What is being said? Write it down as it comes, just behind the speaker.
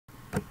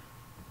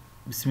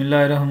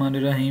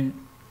Bismillahirrahmanirrahim.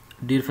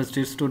 Dear first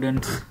year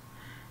students,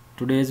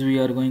 today we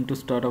are going to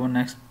start our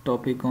next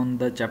topic on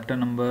the chapter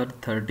number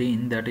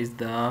 13, that is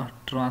the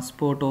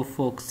transport of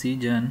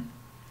oxygen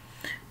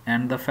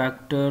and the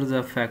factors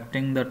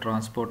affecting the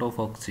transport of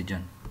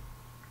oxygen.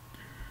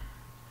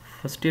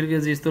 First year के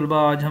अजीज़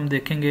तलबा, आज हम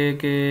देखेंगे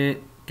कि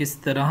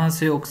किस तरह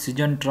से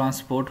oxygen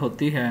transport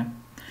होती है।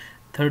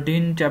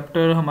 13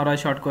 चैप्टर हमारा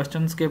शॉर्ट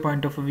क्वेश्चंस के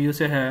पॉइंट ऑफ व्यू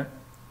से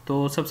है।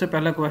 तो सबसे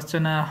पहला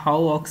क्वेश्चन है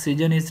हाउ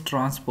ऑक्सीजन इज़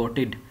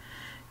ट्रांसपोर्टेड,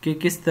 कि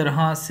किस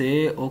तरह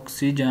से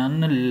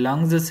ऑक्सीजन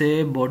लंग्स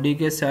से बॉडी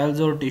के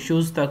सेल्स और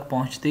टिश्यूज़ तक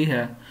पहुंचती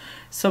है।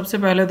 सबसे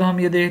पहले तो हम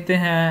ये देखते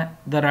हैं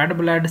the red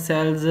blood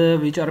cells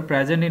which are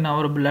present in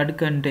our blood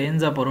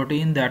contains a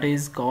protein that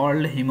is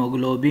called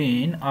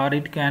haemoglobin और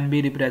it can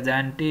be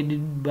represented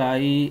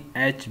by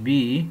Hb.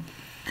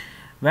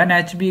 When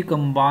Hb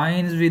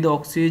combines with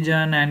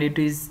oxygen and it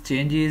is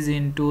changes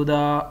into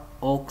the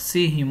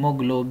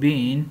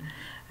oxyhemoglobin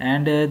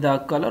and the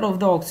color of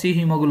the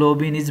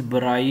oxyhemoglobin is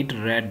bright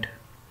red.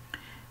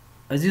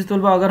 अजीज़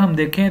तलबा, अगर हम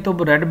देखें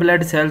तो red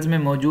blood cells में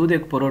मौजूद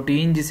एक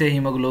protein जिसे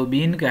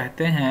haemoglobin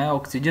कहते हैं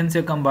ऑक्सीजन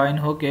से कंबाइन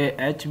होकर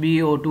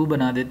HbO2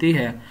 बना देती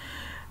है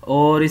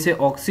और इसे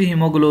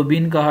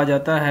ऑक्सीहीमोग्लोबिन कहा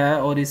जाता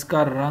है और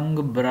इसका रंग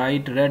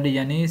ब्राइट रेड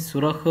यानी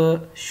सुर्ख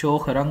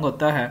शोख रंग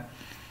होता है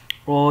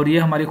और ये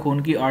हमारे खून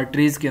की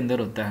आर्टरीज के अंदर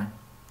होता है।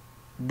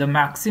 The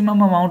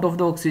maximum amount of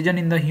the oxygen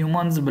in the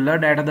human's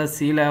blood at the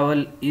sea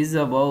level is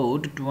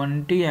about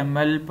 20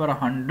 ml per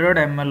 100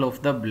 ml of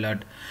the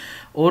blood.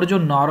 और जो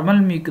नॉर्मल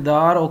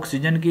मिकदार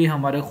ऑक्सीजन की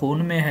हमारे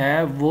खून में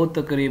है वो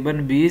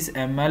तकरीबन 20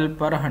 ml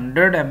पर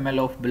 100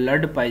 ml ऑफ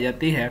ब्लड पाई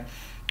जाती है।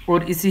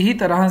 और इसी ही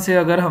तरह से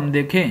अगर हम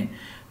देखें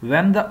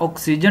when the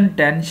oxygen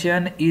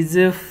tension is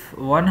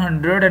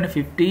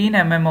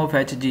 115 mm of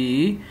Hg,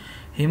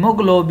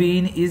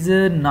 hemoglobin is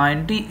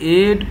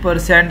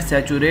 98%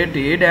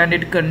 saturated and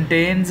it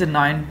contains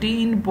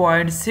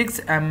 19.6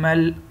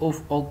 ml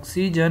of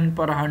oxygen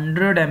per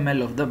 100 ml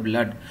of the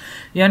blood.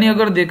 यानी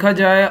अगर देखा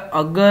जाए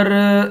अगर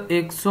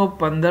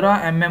 115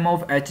 mm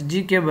of Hg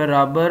के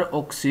बराबर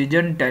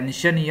ऑक्सीजन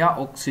टेंशन या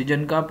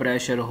ऑक्सीजन का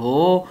प्रेशर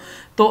हो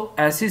तो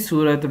ऐसी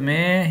सूरत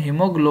में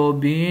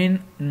हीमोग्लोबिन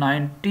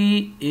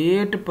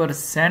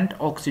 98%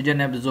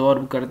 ऑक्सीजन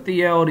एब्जॉर्ब करती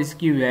है और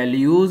इसकी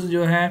वैल्यूज़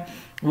जो है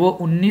वो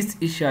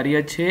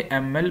 19.6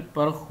 ml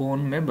पर खून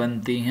में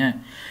बनती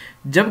हैं।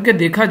 जबकि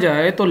देखा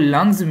जाए तो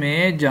लंग्स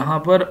में जहां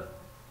पर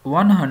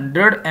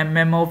 100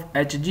 mm of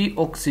Hg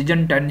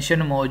oxygen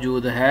tension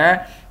मौजूद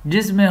है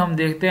जिसमें हम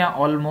देखते हैं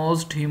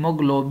ऑलमोस्ट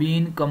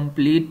हीमोग्लोबिन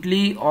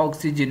कंप्लीटली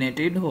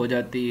ऑक्सीजनेटेड हो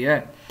जाती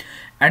है।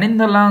 And in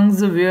the lungs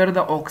where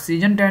the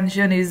oxygen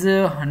tension is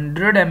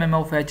 100 mm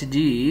of Hg,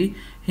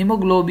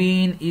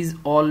 hemoglobin is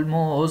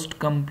almost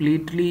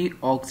completely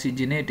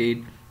oxygenated.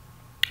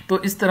 तो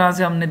इस तरह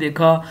से हमने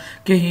देखा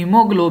कि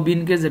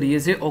हीमोग्लोबिन के ज़रिए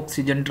से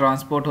ऑक्सीजन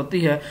ट्रांसपोर्ट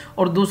होती है।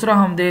 और दूसरा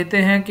हम देखते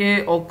हैं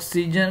कि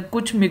ऑक्सीजन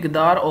कुछ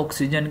मिकदार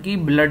ऑक्सीजन की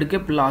ब्लड के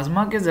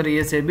प्लाज्मा के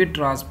ज़रिए से भी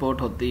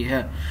ट्रांसपोर्ट होती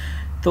है।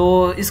 तो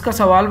इसका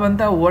सवाल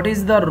बनता है what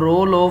is the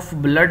role of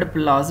blood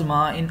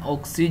plasma in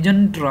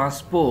oxygen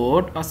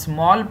transport. A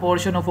small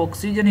portion of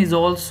oxygen is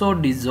also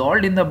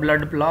dissolved in the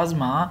blood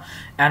plasma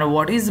and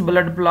what is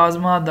blood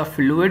plasma. The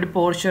fluid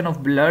portion of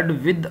blood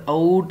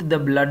without the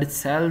blood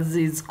cells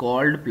is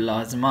called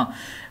plasma.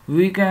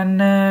 We can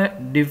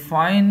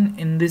define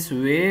in this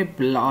way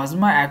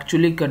plasma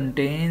actually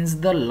contains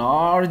the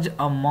large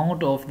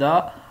amount of the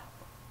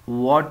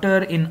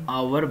water in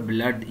our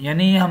blood.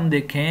 यानी हम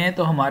देखें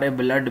तो हमारे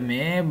blood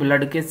में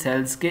blood के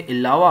sales के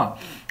अलावा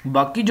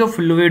बाकी जो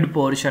फ्लूइड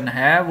पोर्शन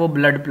है वो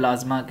ब्लड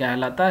प्लाज्मा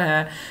कहलाता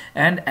है।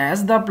 And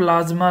as the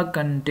plasma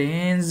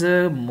contains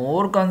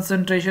more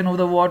concentration of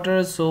the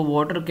water so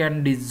water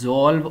can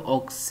dissolve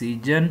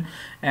oxygen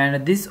and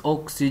this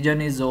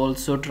oxygen is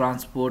also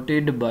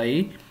transported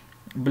by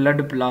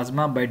blood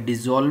plasma by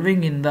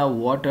dissolving in the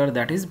water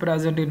that is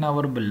present in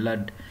our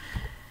blood.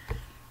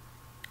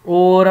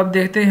 और अब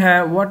देखते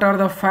हैं what are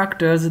the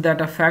factors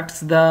that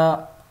affects the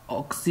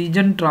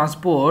oxygen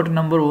transport.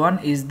 Number 1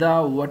 is the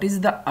what is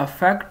the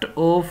affect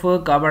of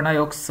carbon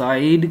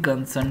dioxide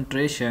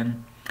concentration.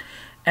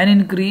 An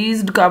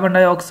increased carbon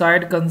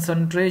dioxide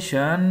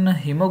concentration,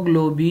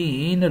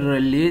 hemoglobin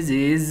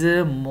releases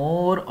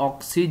more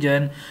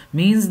oxygen,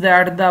 means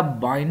that the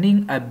binding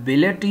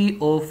ability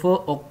of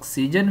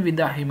oxygen with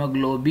the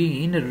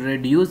hemoglobin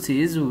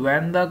reduces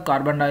when the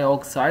carbon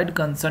dioxide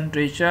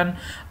concentration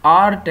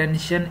or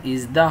tension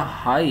is the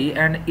high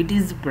and it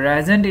is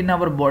present in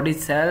our body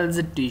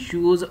cells,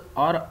 tissues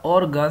or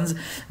organs.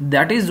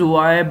 That is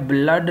why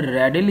blood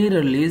readily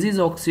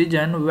releases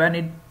oxygen when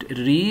it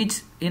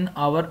reaches in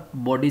our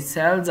body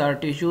cells or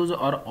tissues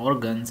or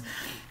organs.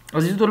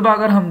 अजीज़ तलबा,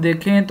 अगर हम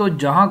देखें तो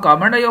जहाँ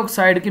carbon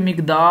dioxide की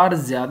मिकदार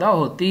ज़्यादा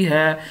होती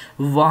है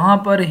वहाँ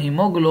पर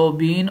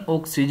हीमोग्लोबिन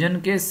ऑक्सीजन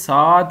के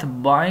साथ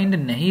बाइंड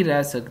नहीं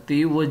रह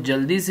सकती, वो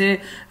जल्दी से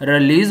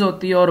रिलीज़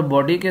होती है और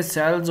बॉडी के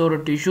सेल्स और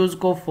टिश्यूज़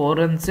को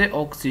फ़ौरन से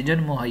ऑक्सीजन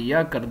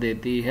मुहैया कर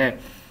देती है।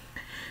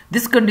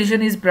 This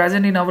condition is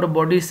present in our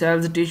body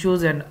cells,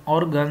 tissues and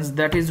organs.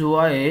 That is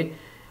why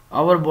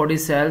our body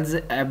cells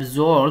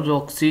absorbs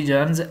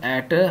oxygen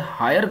at a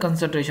higher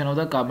concentration of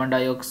the carbon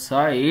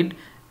dioxide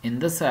in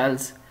the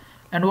cells.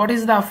 And what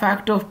is the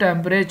effect of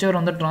temperature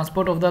on the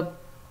transport of the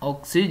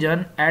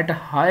oxygen at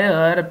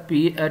higher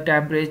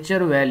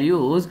temperature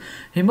values?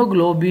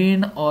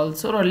 Hemoglobin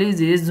also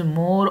releases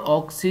more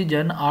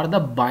oxygen, or the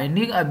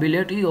binding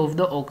ability of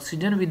the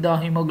oxygen with the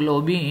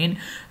hemoglobin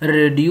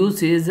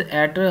reduces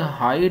at a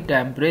high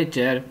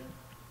temperature.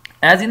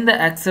 As in the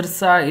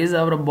exercise,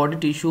 our body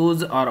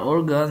tissues or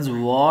organs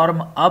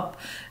warm up,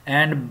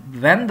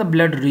 and when the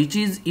blood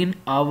reaches in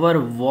our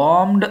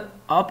warmed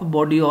up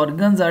body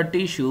organs or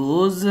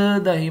tissues,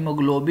 the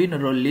hemoglobin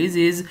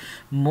releases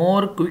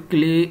more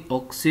quickly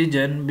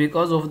oxygen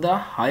because of the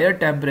higher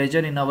temperature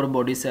in our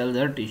body cells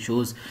or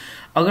tissues.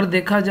 अगर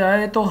देखा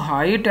जाए तो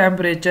high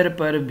temperature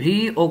पर भी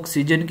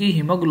oxygen की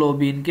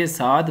haemoglobin के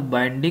साथ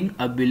binding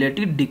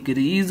ability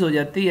decrease हो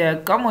जाती है,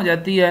 कम हो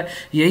जाती है।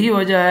 यही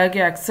वजह है कि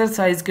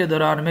एक्सरसाइज के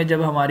दौरान में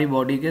जब हमारी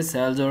बॉडी के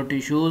सेल्स और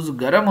टिश्यूज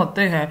गर्म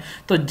होते हैं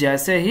तो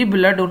जैसे ही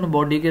ब्लड उन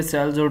बॉडी के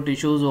सेल्स और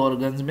टिश्यूज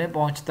ऑर्गन्स में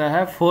पहुंचता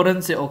है फौरन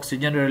से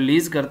ऑक्सीजन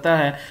रिलीज करता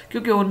है,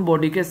 क्योंकि उन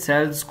बॉडी के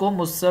सेल्स को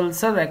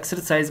मुसलसल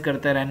एक्सरसाइज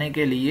करते रहने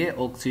के लिए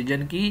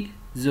ऑक्सीजन की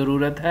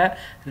जरूरत है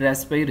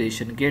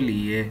रेस्पिरेशन के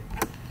लिए।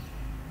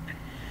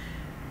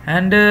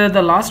 And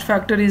the last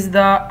factor is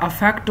the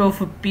effect of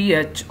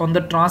pH on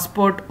the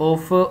transport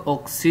of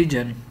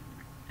oxygen.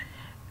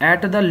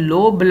 At the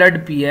low blood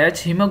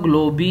pH,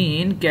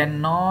 hemoglobin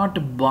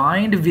cannot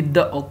bind with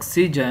the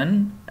oxygen.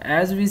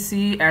 As we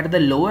see, at the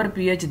lower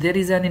pH there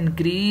is an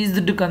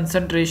increased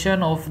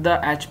concentration of the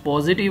H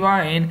positive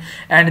ion,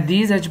 and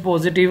these H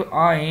positive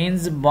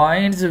ions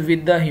binds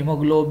with the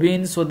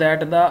hemoglobin so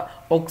that the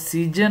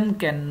oxygen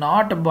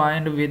cannot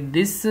bind with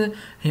this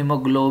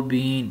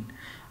hemoglobin.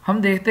 हम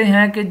देखते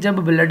हैं कि जब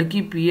blood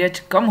की pH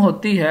कम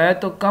होती है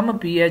तो कम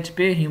pH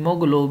पे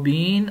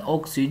हीमोग्लोबिन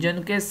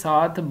ऑक्सीजन के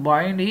साथ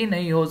बाइंड ही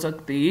नहीं हो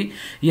सकती,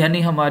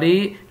 यानी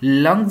हमारी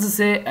लंग्स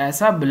से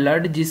ऐसा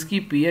ब्लड जिसकी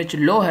पीएच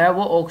लो है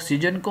वो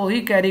ऑक्सीजन को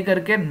ही कैरी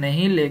करके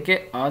नहीं लेके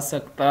आ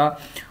सकता।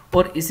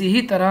 और इसी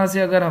ही तरह से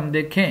अगर हम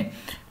देखें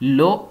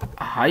लो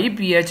हाई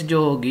पीएच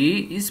जो होगी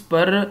इस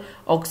पर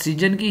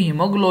ऑक्सीजन की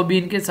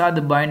हीमोग्लोबिन के साथ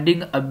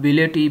बाइंडिंग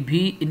एबिलिटी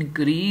भी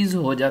इंक्रीज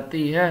हो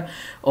जाती है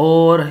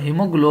और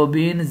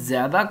हीमोग्लोबिन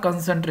ज़्यादा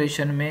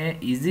कंसंट्रेशन में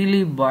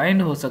इजीली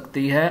बाइंड हो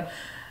सकती है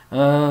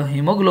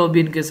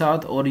हीमोग्लोबिन के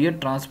साथ, और ये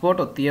ट्रांसपोर्ट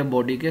होती है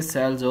बॉडी के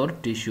सेल्स और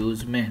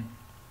टिश्यूज़ में।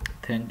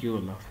 थैंक यू,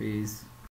 अल्लाह हाफिज़।